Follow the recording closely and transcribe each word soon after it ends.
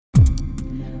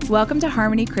Welcome to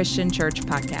Harmony Christian Church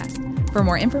Podcast. For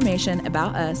more information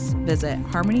about us, visit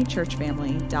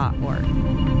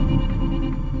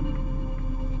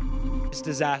harmonychurchfamily.org. This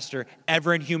disaster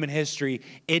ever in human history,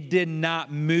 it did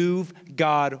not move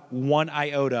God one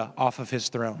iota off of his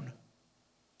throne.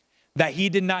 That he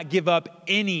did not give up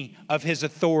any of his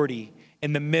authority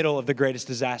in the middle of the greatest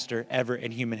disaster ever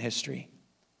in human history.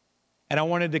 And I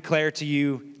want to declare to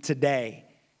you today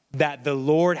that the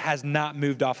Lord has not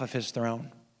moved off of his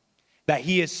throne. That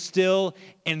he is still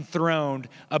enthroned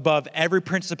above every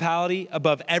principality,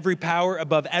 above every power,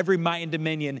 above every might and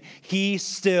dominion. He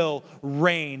still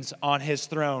reigns on his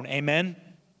throne. Amen?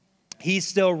 He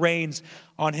still reigns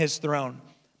on his throne.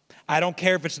 I don't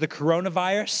care if it's the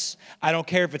coronavirus. I don't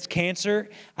care if it's cancer.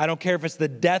 I don't care if it's the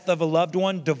death of a loved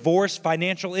one, divorce,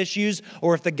 financial issues,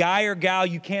 or if the guy or gal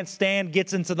you can't stand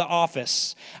gets into the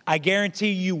office. I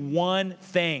guarantee you one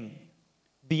thing: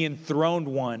 the enthroned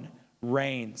one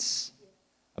reigns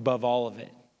above all of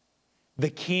it. The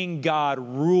King God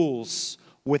rules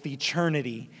with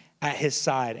eternity at his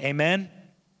side. Amen?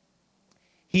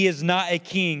 He is not a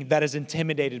king that is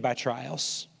intimidated by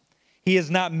trials. He is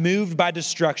not moved by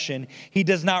destruction. He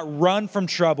does not run from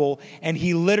trouble, and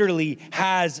he literally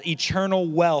has eternal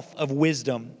wealth of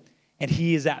wisdom, and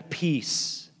he is at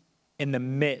peace in the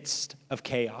midst of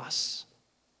chaos.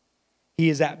 He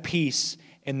is at peace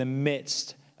in the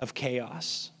midst of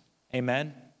chaos.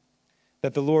 Amen?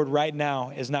 That the Lord right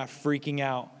now is not freaking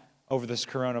out over this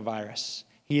coronavirus.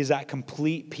 He is at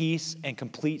complete peace and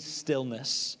complete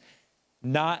stillness.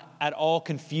 Not at all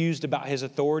confused about his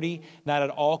authority, not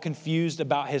at all confused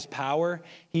about his power.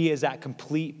 He is at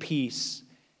complete peace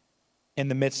in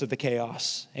the midst of the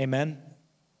chaos. Amen?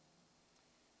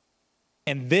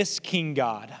 And this King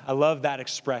God, I love that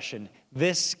expression,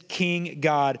 this King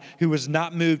God who was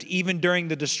not moved even during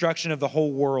the destruction of the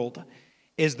whole world,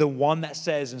 is the one that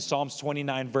says in Psalms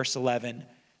 29, verse 11,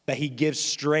 that he gives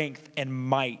strength and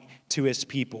might to his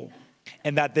people,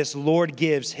 and that this Lord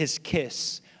gives his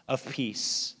kiss of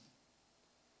peace.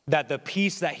 That the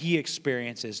peace that he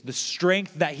experiences, the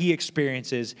strength that he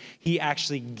experiences, he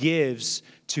actually gives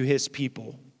to his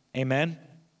people. Amen?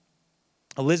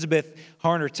 Elizabeth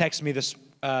Harner texted me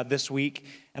this week,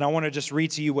 and I want to just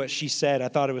read to you what she said. I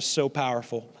thought it was so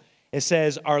powerful. It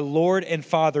says, "Our Lord and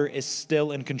Father is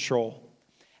still in control.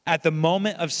 At the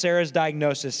moment of Sarah's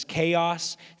diagnosis,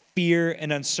 chaos, fear,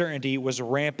 and uncertainty was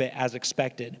rampant as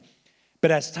expected.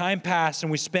 But as time passed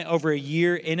and we spent over a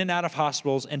year in and out of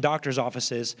hospitals and doctors'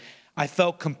 offices, I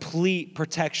felt complete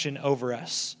protection over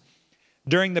us.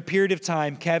 During the period of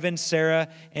time, Kevin, Sarah,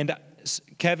 and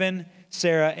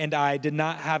I did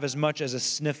not have as much as a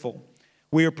sniffle.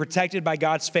 We were protected by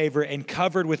God's favor and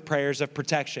covered with prayers of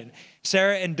protection.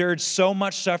 Sarah endured so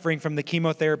much suffering from the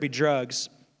chemotherapy drugs,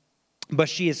 but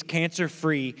she is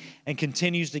cancer-free and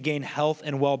continues to gain health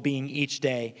and well-being each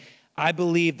day. I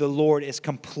believe the Lord is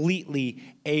completely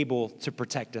able to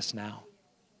protect us now."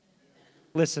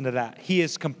 Listen to that. He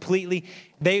is completely,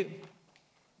 the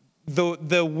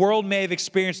world may have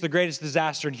experienced the greatest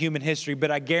disaster in human history,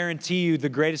 but I guarantee you the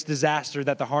greatest disaster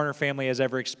that the Harner family has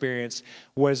ever experienced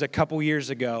was a couple years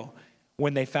ago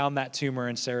when they found that tumor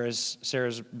in Sarah's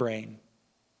brain.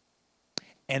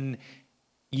 And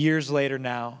years later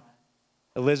now,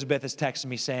 Elizabeth has texted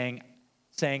me saying,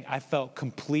 I felt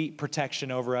complete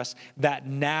protection over us, that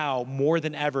now more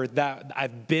than ever, that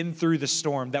I've been through the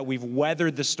storm, that we've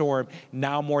weathered the storm,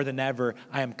 now more than ever,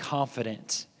 I am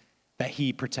confident that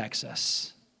he protects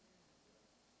us.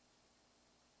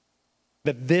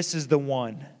 That this is the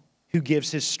one who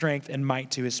gives his strength and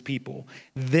might to his people.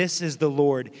 This is the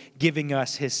Lord giving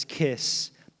us his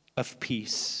kiss of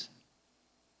peace.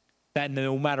 That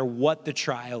no matter what the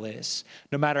trial is,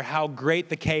 no matter how great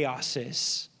the chaos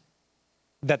is,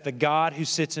 that the God who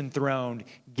sits enthroned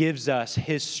gives us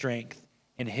his strength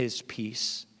and his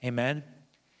peace. Amen?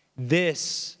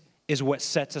 This is what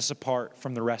sets us apart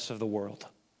from the rest of the world.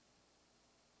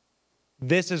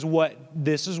 This is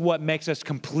what makes us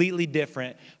completely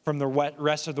different from the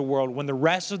rest of the world. When the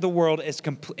rest of the world is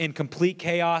in complete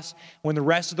chaos, when the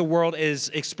rest of the world is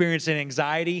experiencing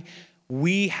anxiety,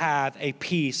 we have a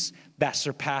peace that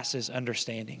surpasses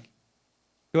understanding.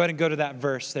 Go ahead and go to that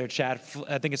verse there, Chad.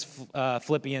 I think it's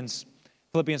Philippians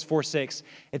Philippians 4:6,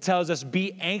 it tells us,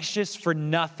 be anxious for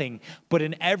nothing, but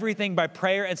in everything by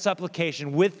prayer and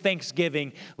supplication with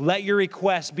thanksgiving, let your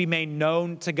requests be made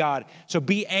known to God. So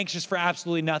be anxious for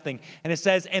absolutely nothing. And it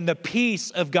says, and the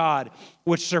peace of God,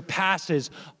 which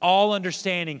surpasses all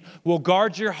understanding, will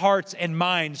guard your hearts and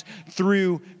minds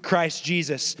through Christ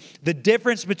Jesus. The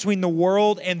difference between the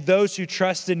world and those who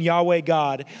trust in Yahweh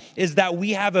God is that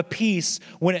we have a peace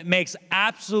when it makes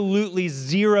absolutely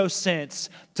zero sense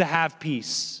to have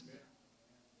peace.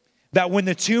 That when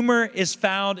the tumor is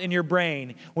found in your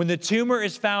brain, when the tumor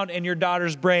is found in your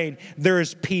daughter's brain, there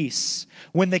is peace.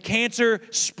 When the cancer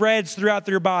spreads throughout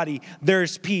your body, there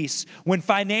is peace. When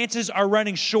finances are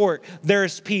running short, there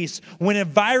is peace. When a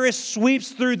virus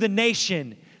sweeps through the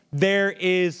nation, there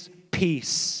is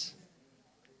peace.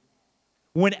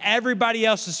 When everybody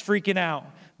else is freaking out,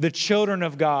 the children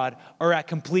of God are at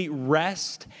complete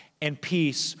rest and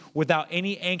peace without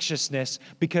any anxiousness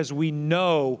because we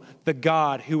know the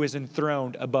God who is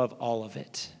enthroned above all of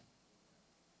it.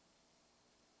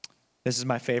 This is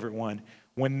my favorite one.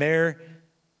 When the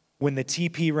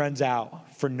TP runs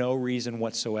out for no reason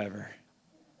whatsoever,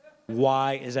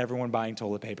 why is everyone buying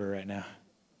toilet paper right now?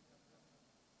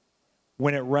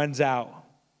 When it runs out,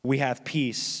 we have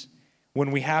peace.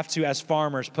 When we have to, as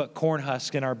farmers, put corn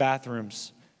husks in our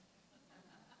bathrooms,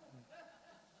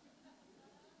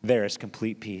 there is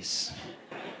complete peace.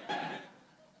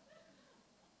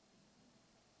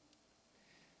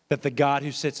 That the God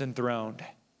who sits enthroned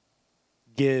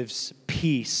gives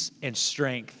peace and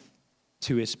strength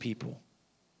to his people.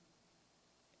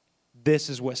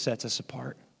 This is what sets us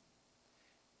apart.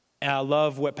 And I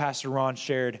love what Pastor Ron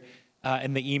shared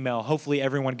in the email. Hopefully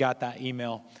everyone got that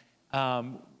email.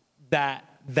 That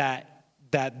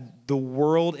the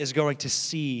world is going to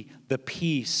see the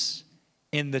peace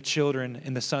in the children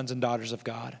and the sons and daughters of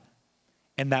God.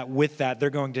 And that with that, they're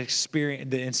going to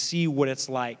experience and see what it's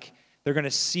like. They're going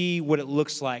to see what it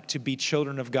looks like to be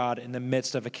children of God in the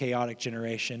midst of a chaotic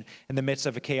generation, in the midst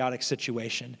of a chaotic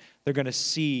situation. They're going to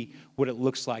see what it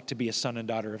looks like to be a son and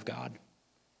daughter of God.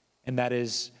 And that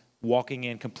is walking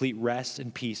in complete rest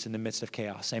and peace in the midst of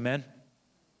chaos. Amen?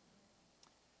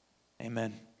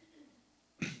 Amen.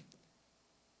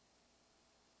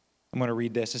 I'm going to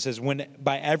read this. It says, when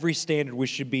by every standard we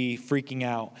should be freaking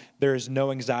out, there is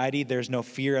no anxiety, there is no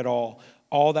fear at all.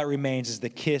 All that remains is the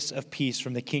kiss of peace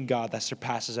from the King God that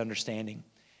surpasses understanding.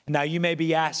 And now you may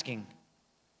be asking,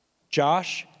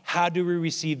 Josh, how do we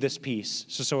receive this peace?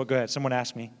 So go ahead. Someone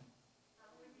ask me.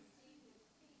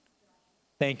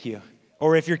 Thank you.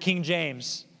 Or if you're King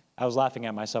James, I was laughing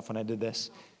at myself when I did this.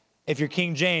 If you're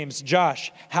King James,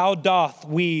 Josh, how doth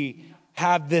we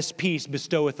have this peace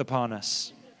bestoweth upon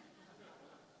us?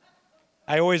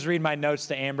 I always read my notes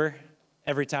to Amber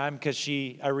every time because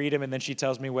I read them and then she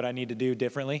tells me what I need to do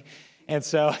differently. And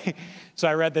so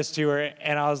I read this to her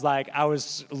and I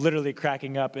was literally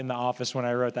cracking up in the office when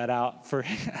I wrote that out. I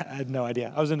had no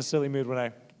idea. I was in a silly mood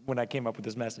when I came up with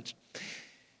this message.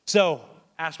 So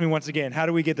ask me once again, how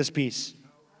do we get this peace?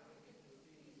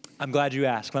 I'm glad you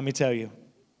asked. Let me tell you.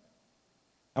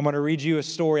 I'm going to read you a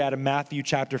story out of Matthew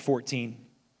chapter 14.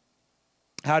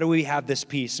 How do we have this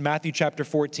peace? Matthew chapter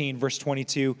 14, verse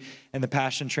 22 in the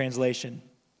Passion Translation.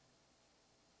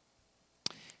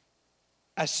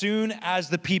 As soon as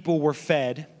the people were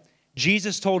fed,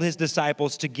 Jesus told his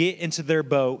disciples to get into their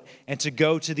boat and to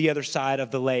go to the other side of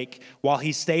the lake while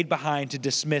he stayed behind to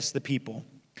dismiss the people.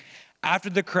 After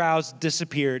the crowds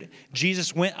disappeared,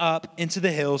 Jesus went up into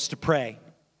the hills to pray.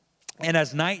 And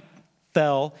as night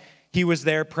fell, he was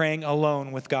there praying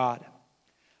alone with God.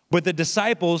 But the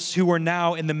disciples who were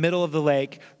now in the middle of the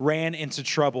lake ran into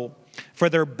trouble, for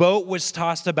their boat was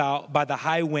tossed about by the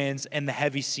high winds and the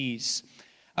heavy seas.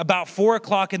 About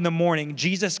 4:00 in the morning,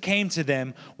 Jesus came to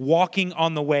them walking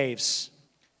on the waves.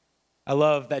 I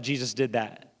love that Jesus did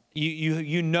that.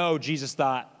 You know Jesus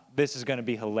thought this is going to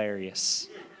be hilarious.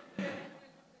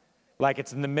 Like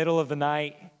it's in the middle of the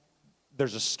night.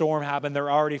 There's a storm happening. They're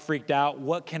already freaked out.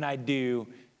 What can I do?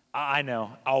 I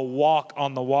know, I'll walk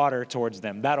on the water towards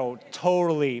them. That'll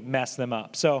totally mess them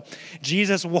up. So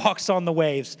Jesus walks on the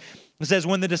waves. It says,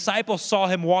 when the disciples saw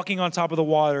him walking on top of the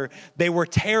water, they were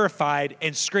terrified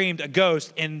and screamed, a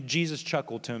ghost, and Jesus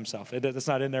chuckled to himself. That's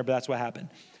not in there, but that's what happened.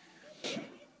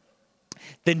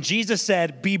 Then Jesus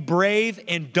said, be brave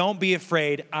and don't be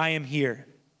afraid. I am here.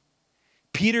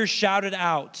 Peter shouted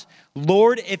out,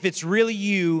 Lord, if it's really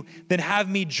you, then have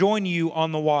me join you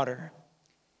on the water.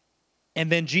 And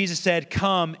then Jesus said,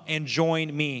 come and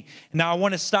join me. Now I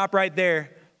want to stop right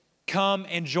there. Come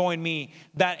and join me.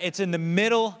 That it's in the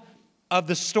middle of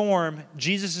the storm,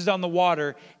 Jesus is on the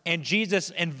water, and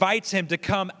Jesus invites him to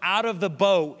come out of the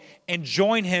boat and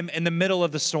join him in the middle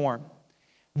of the storm.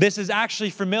 This is actually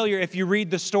familiar if you read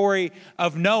the story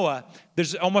of Noah.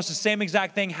 There's almost the same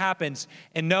exact thing happens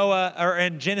in Noah, or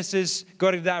in Genesis. Go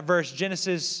to that verse,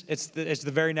 Genesis, it's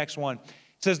the very next one.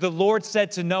 It says, the Lord said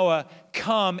to Noah,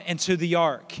 come into the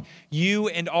ark, you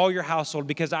and all your household,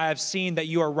 because I have seen that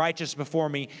you are righteous before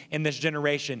me in this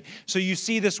generation. So you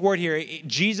see this word here.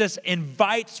 Jesus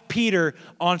invites Peter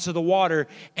onto the water,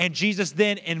 and Jesus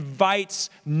then invites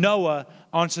Noah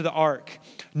onto the ark.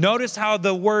 Notice how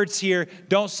the words here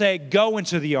don't say go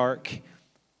into the ark.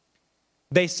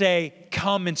 They say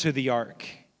come into the ark,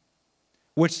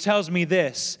 which tells me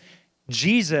this: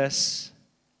 Jesus,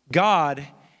 God,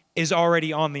 is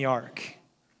already on the ark.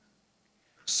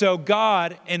 So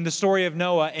God in the story of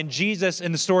Noah and Jesus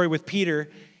in the story with Peter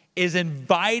is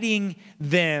inviting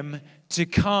them to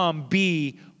come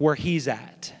be where he's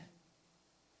at.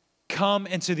 Come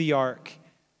into the ark.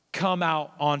 Come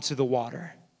out onto the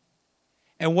water.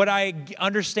 And what I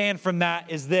understand from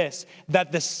that is this,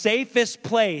 that the safest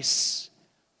place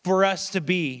for us to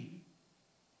be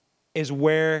is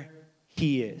where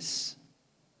he is.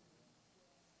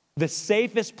 The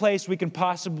safest place we can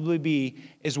possibly be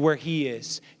is where he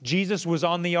is. Jesus was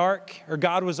on the ark, or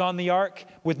God was on the ark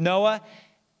with Noah,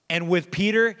 and with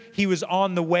Peter, he was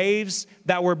on the waves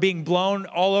that were being blown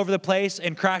all over the place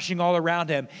and crashing all around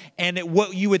him. And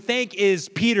what you would think is,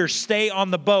 Peter, stay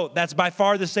on the boat. That's by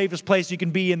far the safest place you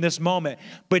can be in this moment.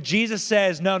 But Jesus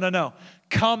says, no.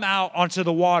 Come out onto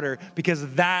the water,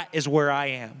 because that is where I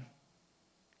am.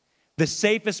 The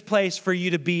safest place for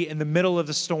you to be in the middle of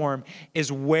the storm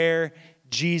is where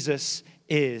Jesus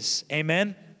is.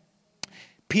 Amen?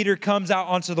 Peter comes out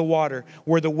onto the water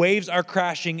where the waves are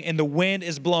crashing and the wind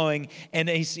is blowing. And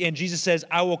Jesus says,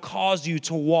 I will cause you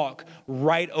to walk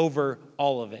right over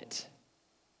all of it.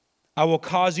 I will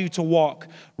cause you to walk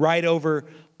right over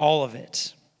all of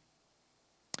it.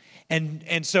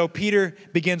 And so Peter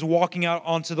begins walking out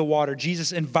onto the water.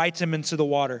 Jesus invites him into the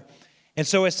water. And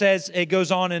so it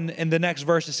goes on in the next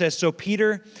verse. It says, so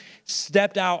Peter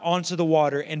stepped out onto the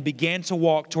water and began to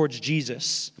walk towards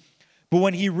Jesus. But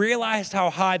when he realized how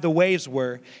high the waves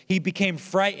were, he became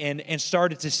frightened and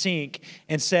started to sink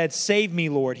and said, save me,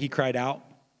 Lord, he cried out.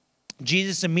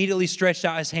 Jesus immediately stretched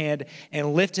out his hand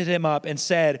and lifted him up and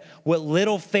said, what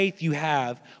little faith you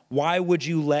have, why would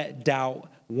you let doubt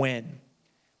win?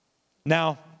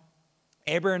 Now,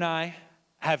 Amber and I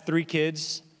have 3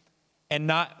 kids. And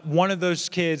not one of those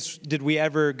kids did we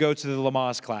ever go to the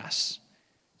Lamaze class.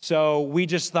 So we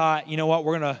just thought, you know what,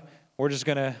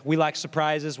 we like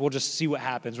surprises. We'll just see what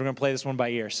happens. We're going to play this one by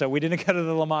ear. So we didn't go to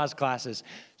the Lamaze classes.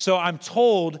 So I'm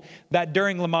told that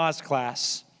during Lamaze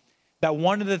class, that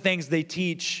one of the things they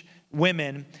teach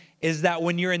women is that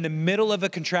when you're in the middle of a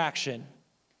contraction,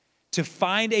 to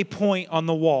find a point on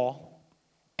the wall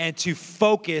and to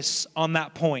focus on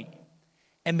that point.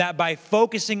 And that by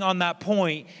focusing on that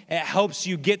point, it helps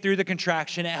you get through the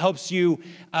contraction. It helps you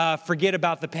forget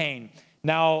about the pain.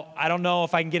 Now, I don't know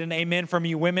if I can get an amen from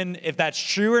you women, if that's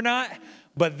true or not,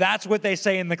 but that's what they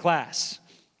say in the class.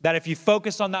 That if you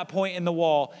focus on that point in the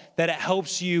wall, that it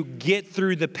helps you get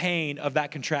through the pain of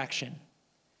that contraction.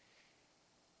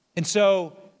 And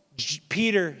so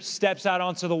Peter steps out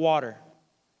onto the water.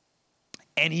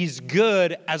 And he's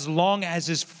good as long as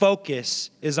his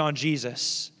focus is on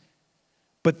Jesus.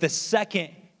 But the second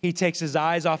he takes his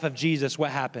eyes off of Jesus, what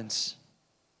happens?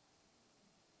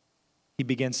 He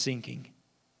begins sinking.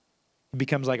 He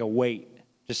becomes like a weight,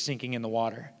 just sinking in the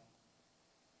water.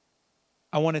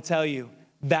 I want to tell you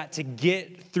that to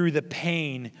get through the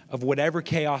pain of whatever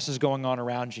chaos is going on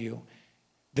around you,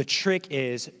 the trick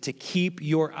is to keep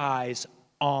your eyes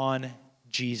on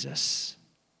Jesus.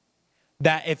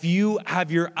 That if you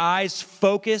have your eyes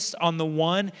focused on the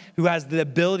one who has the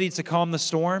ability to calm the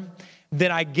storm, then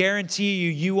I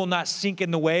guarantee you will not sink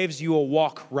in the waves, you will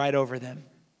walk right over them.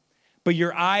 But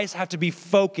your eyes have to be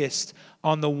focused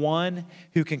on the one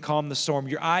who can calm the storm.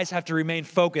 Your eyes have to remain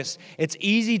focused. It's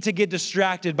easy to get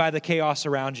distracted by the chaos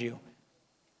around you.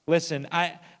 Listen,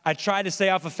 I try to stay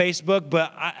off of Facebook,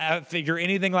 but if you're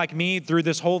anything like me through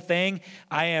this whole thing,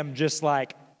 I am just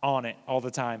like on it all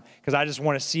the time because I just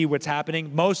want to see what's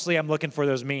happening. Mostly I'm looking for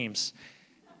those memes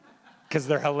because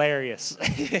they're hilarious.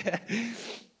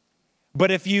 But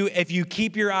if you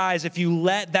keep your eyes, if you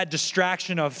let that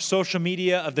distraction of social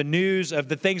media, of the news, of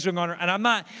the things going on, and I'm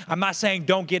not saying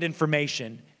don't get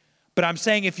information, but I'm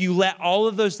saying if you let all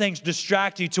of those things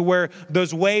distract you to where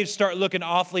those waves start looking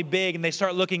awfully big and they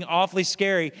start looking awfully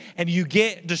scary, and you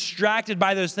get distracted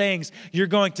by those things, you're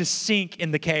going to sink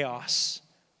in the chaos.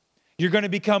 You're going to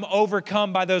become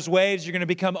overcome by those waves. You're going to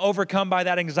become overcome by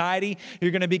that anxiety.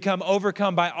 You're going to become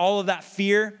overcome by all of that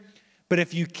fear. But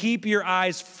if you keep your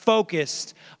eyes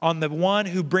focused on the one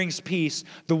who brings peace,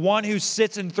 the one who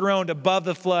sits enthroned above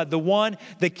the flood,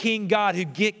 the King God who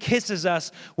kisses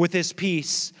us with his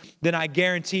peace, then I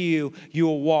guarantee you, you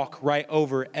will walk right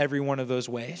over every one of those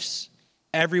waves,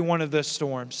 every one of those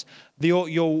storms.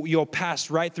 You'll pass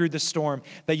right through the storm,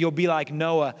 that you'll be like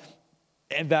Noah,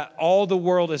 and that all the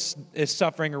world is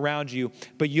suffering around you,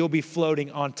 but you'll be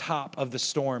floating on top of the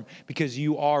storm because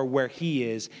you are where he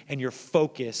is and your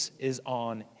focus is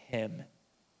on him.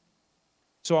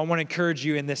 So I want to encourage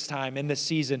you in this time, in this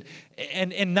season,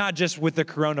 and not just with the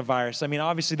coronavirus. I mean,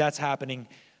 obviously that's happening,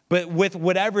 but with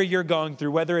whatever you're going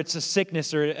through, whether it's a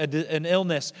sickness or an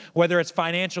illness, whether it's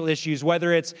financial issues,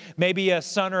 whether it's maybe a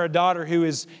son or a daughter who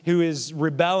is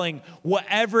rebelling,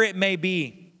 whatever it may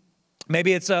be.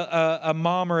 Maybe it's a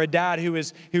mom or a dad who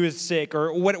is sick,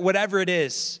 or whatever it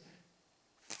is.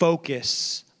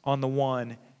 Focus on the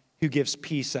one who gives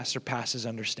peace that surpasses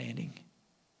understanding.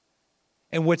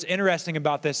 And what's interesting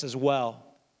about this as well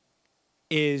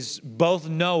is both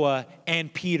Noah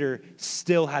and Peter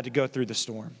still had to go through the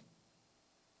storm.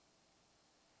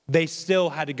 They still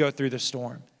had to go through the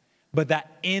storm. But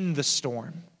that in the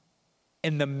storm,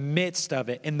 in the midst of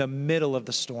it, in the middle of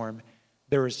the storm,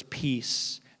 there was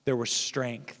peace. There was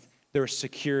strength, there was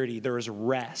security, there was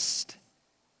rest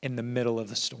in the middle of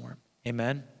the storm.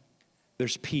 Amen?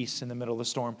 There's peace in the middle of the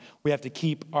storm. We have to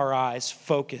keep our eyes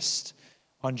focused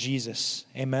on Jesus.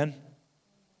 Amen?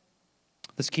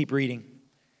 Let's keep reading.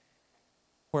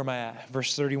 Where am I at?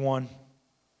 Verse 31.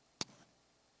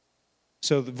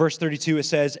 So verse 32, it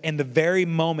says, "And the very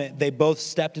moment they both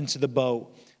stepped into the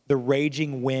boat, the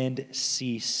raging wind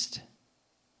ceased."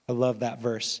 I love that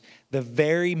verse. The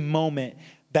very moment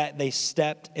that they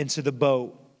stepped into the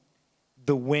boat,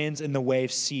 the winds and the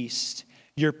waves ceased.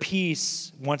 Your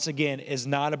peace, once again, is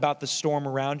not about the storm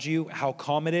around you, how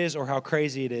calm it is or how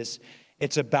crazy it is.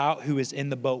 It's about who is in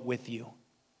the boat with you.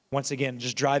 Once again,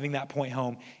 just driving that point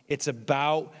home. It's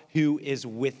about who is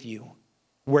with you.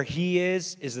 Where he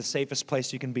is the safest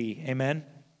place you can be. Amen?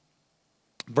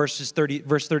 Verse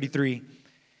 33.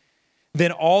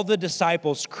 "Then all the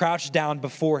disciples crouched down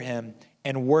before him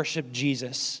and worshiped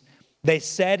Jesus. They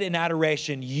said in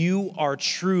adoration, 'You are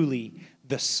truly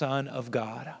the Son of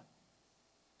God.'"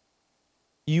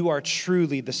 You are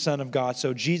truly the Son of God.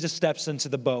 So Jesus steps into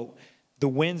the boat. The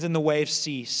winds and the waves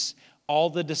cease.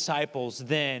 All the disciples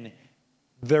then,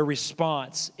 their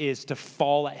response is to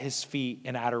fall at his feet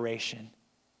in adoration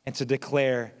and to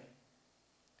declare,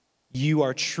 "You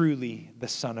are truly the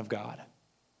Son of God."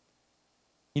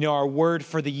 You know, our word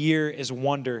for the year is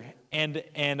wonder. And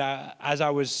as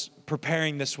I was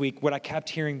preparing this week, what I kept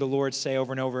hearing the Lord say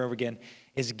over and over and over again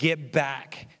is get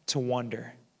back to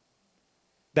wonder.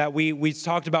 That we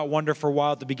talked about wonder for a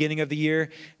while at the beginning of the year,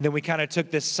 and then we kind of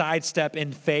took this sidestep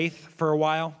in faith for a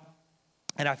while.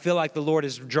 And I feel like the Lord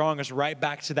is drawing us right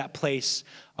back to that place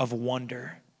of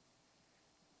wonder.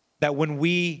 That when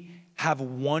we have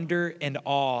wonder and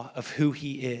awe of who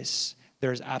he is,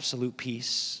 there's absolute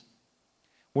peace.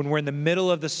 When we're in the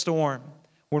middle of the storm,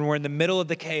 when we're in the middle of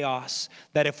the chaos,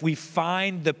 that if we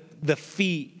find the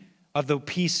feet of the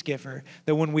peace giver,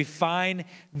 that when we find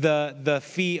the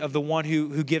feet of the one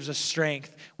who gives us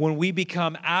strength, when we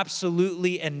become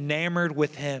absolutely enamored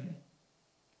with him,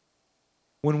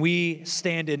 when we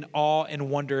stand in awe and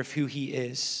wonder of who he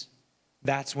is,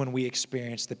 that's when we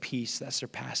experience the peace that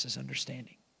surpasses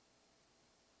understanding.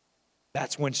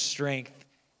 That's when strength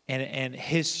and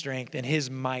his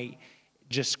might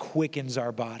just quickens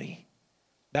our body.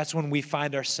 That's when we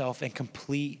find ourselves in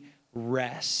complete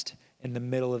rest in the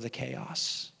middle of the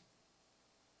chaos.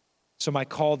 So my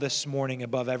call this morning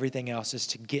above everything else is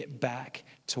to get back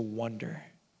to wonder.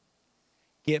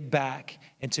 Get back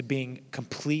into being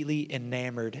completely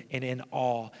enamored and in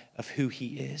awe of who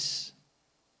he is.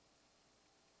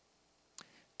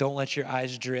 Don't let your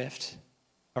eyes drift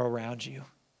around you.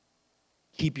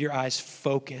 Keep your eyes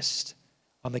focused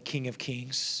on the King of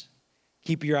Kings.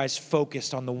 Keep your eyes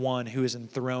focused on the one who is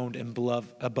enthroned and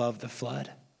above the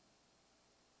flood.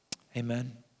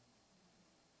 Amen.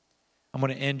 I'm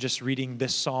going to end just reading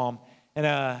this psalm. And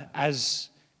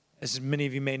as many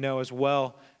of you may know as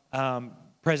well,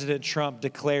 President Trump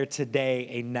declared today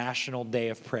a national day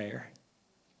of prayer.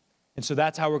 And so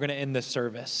that's how we're going to end this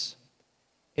service,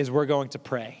 is we're going to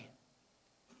pray.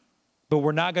 But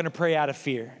we're not going to pray out of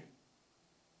fear.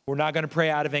 We're not going to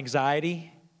pray out of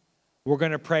anxiety. We're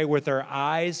going to pray with our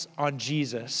eyes on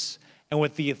Jesus and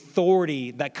with the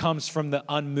authority that comes from the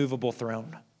unmovable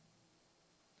throne.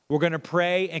 We're going to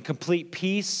pray in complete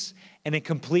peace and in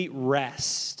complete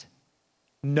rest,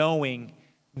 knowing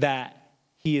that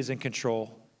he is in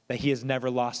control, that he has never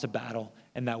lost a battle,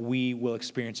 and that we will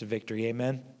experience a victory.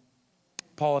 Amen?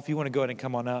 Paul, if you want to go ahead and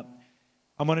come on up,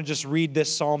 I'm going to just read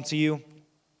this psalm to you.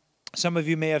 Some of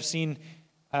you may have seen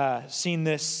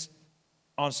this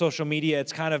on social media.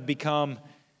 It's kind of become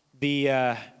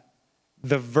the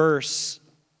verse,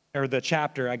 or the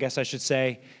chapter, I guess I should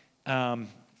say,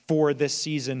 for this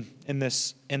season in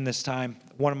this time.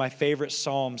 One of my favorite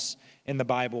psalms in the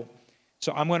Bible.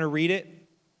 So I'm going to read it,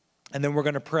 and then we're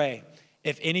going to pray.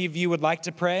 If any of you would like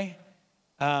to pray,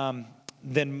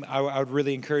 then I would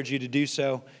really encourage you to do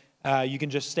so. You can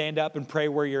just stand up and pray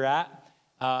where you're at.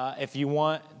 If you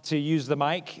want to use the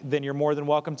mic, then you're more than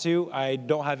welcome to. I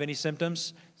don't have any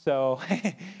symptoms, so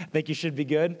I think you should be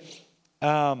good.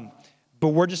 But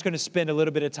we're just going to spend a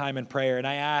little bit of time in prayer, and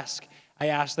I ask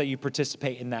that you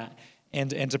participate in that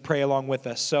and to pray along with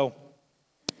us. So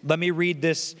let me read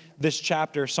this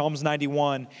chapter, Psalms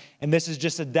 91, and this is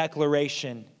just a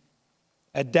declaration,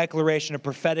 a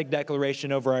prophetic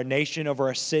declaration over our nation, over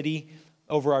our city,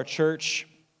 over our church,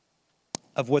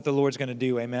 of what the Lord's going to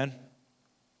do. Amen.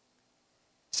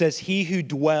 It says, "He who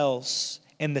dwells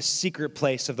in the secret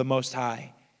place of the Most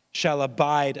High shall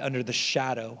abide under the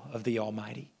shadow of the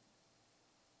Almighty.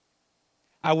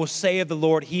 I will say of the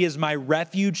Lord, He is my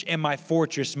refuge and my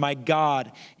fortress, my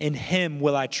God, in Him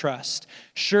will I trust.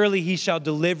 Surely He shall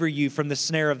deliver you from the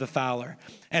snare of the fowler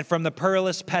and from the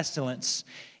perilous pestilence.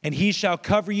 And He shall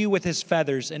cover you with His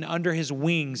feathers, and under His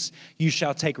wings you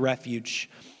shall take refuge.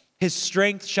 His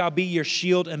strength shall be your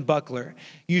shield and buckler.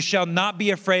 You shall not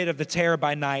be afraid of the terror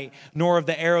by night, nor of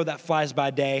the arrow that flies by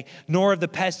day, nor of the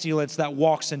pestilence that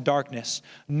walks in darkness,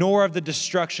 nor of the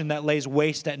destruction that lays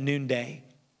waste at noonday.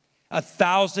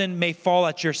 1,000 may fall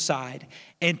at your side,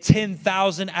 and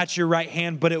 10,000 at your right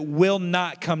hand, but it will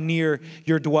not come near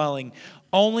your dwelling.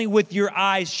 Only with your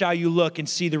eyes shall you look and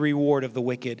see the reward of the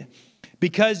wicked.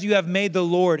 Because you have made the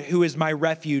Lord, who is my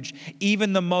refuge,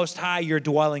 even the Most High, your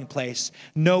dwelling place,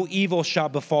 no evil shall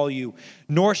befall you,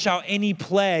 nor shall any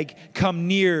plague come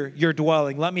near your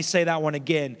dwelling." Let me say that one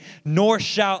again. "Nor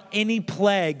shall any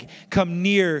plague come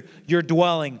near your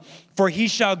dwelling. For He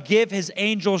shall give His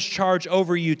angels charge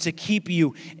over you to keep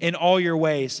you in all your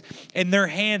ways. In their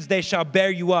hands they shall bear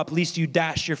you up, lest you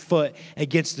dash your foot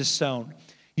against a stone.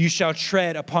 You shall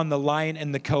tread upon the lion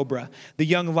and the cobra, the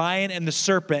young lion and the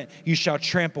serpent you shall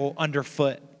trample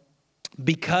underfoot."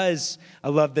 Because, I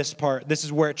love this part, this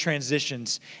is where it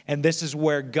transitions, and this is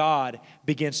where God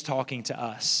begins talking to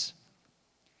us.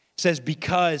 It says,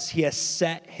 "Because He has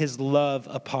set His love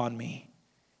upon me,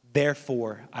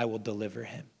 therefore I will deliver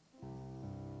Him.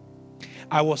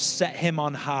 I will set Him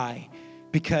on high,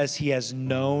 because He has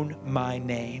known my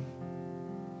name.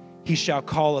 He shall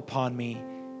call upon me,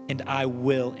 and I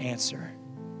will answer.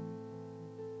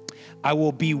 I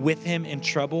will be with him in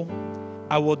trouble.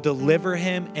 I will deliver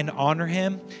him and honor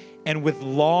him. And with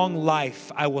long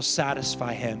life, I will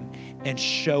satisfy him and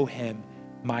show him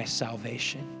my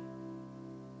salvation."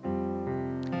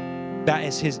 That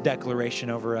is His declaration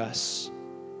over us.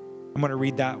 I'm going to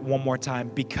read that one more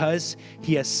time. "Because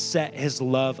He has set His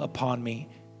love upon me."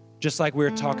 Just like we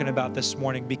were talking about this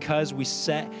morning, because we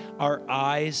set our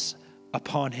eyes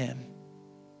upon Him.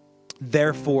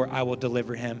 "Therefore, I will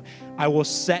deliver him. I will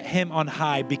set him on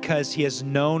high, because he has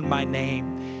known my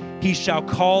name. He shall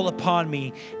call upon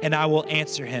me, and I will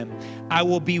answer him. I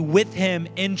will be with him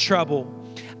in trouble.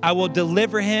 I will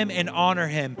deliver him and honor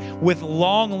him. With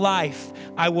long life,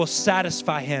 I will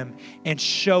satisfy him and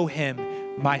show him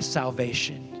my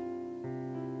salvation."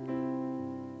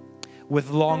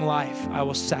 With long life, I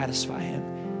will satisfy him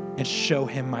and show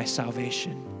him my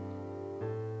salvation.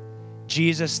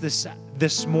 Jesus,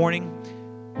 this morning,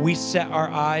 we set our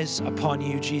eyes upon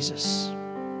you, Jesus.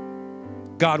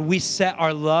 God, we set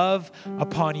our love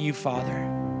upon you, Father.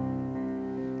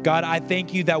 God, I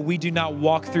thank you that we do not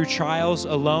walk through trials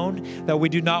alone, that we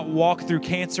do not walk through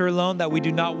cancer alone, that we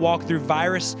do not walk through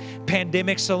virus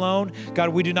pandemics alone. God,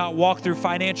 we do not walk through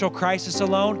financial crisis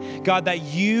alone. God, that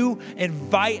you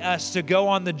invite us to go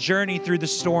on the journey through the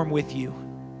storm with you.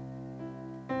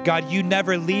 God, you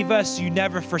never leave us, you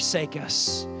never forsake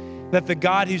us. That the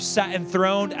God who sat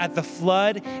enthroned at the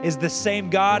flood is the same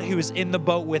God who is in the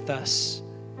boat with us.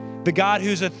 The God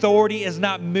whose authority is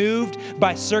not moved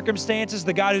by circumstances,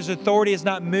 the God whose authority is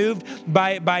not moved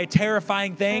by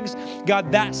terrifying things.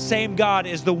 God, that same God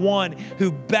is the one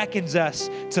who beckons us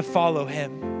to follow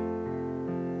Him.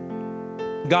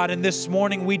 God, in this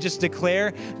morning, we just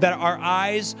declare that our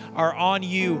eyes are on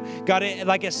you. God,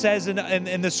 like it says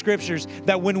in the scriptures,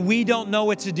 that when we don't know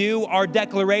what to do, our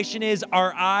declaration is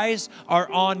our eyes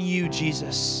are on you,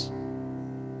 Jesus.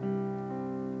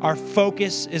 Our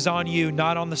focus is on you,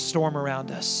 not on the storm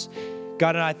around us.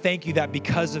 God, and I thank you that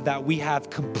because of that, we have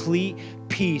complete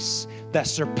peace that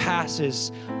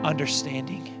surpasses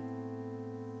understanding.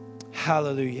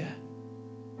 Hallelujah.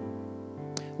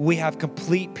 We have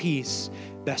complete peace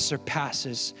that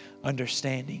surpasses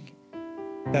understanding.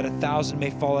 That 1,000 may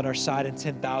fall at our side and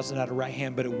 10,000 at our right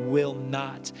hand, but it will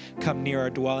not come near our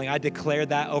dwelling. I declare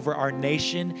that over our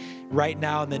nation right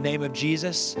now in the name of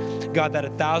Jesus. God, that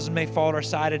 1,000 may fall at our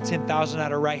side and 10,000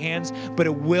 at our right hands, but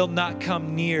it will not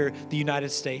come near the United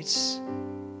States.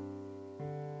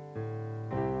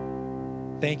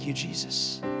 Thank you,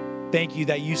 Jesus. Thank you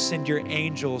that you send your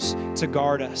angels to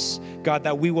guard us. God,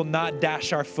 that we will not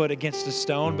dash our foot against a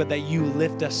stone, but that you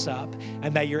lift us up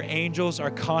and that your angels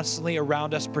are constantly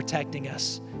around us protecting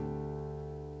us.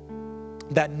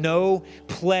 That no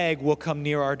plague will come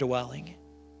near our dwelling.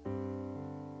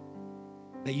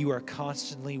 That you are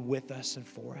constantly with us and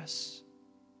for us.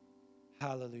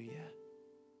 Hallelujah.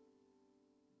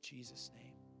 In Jesus' name.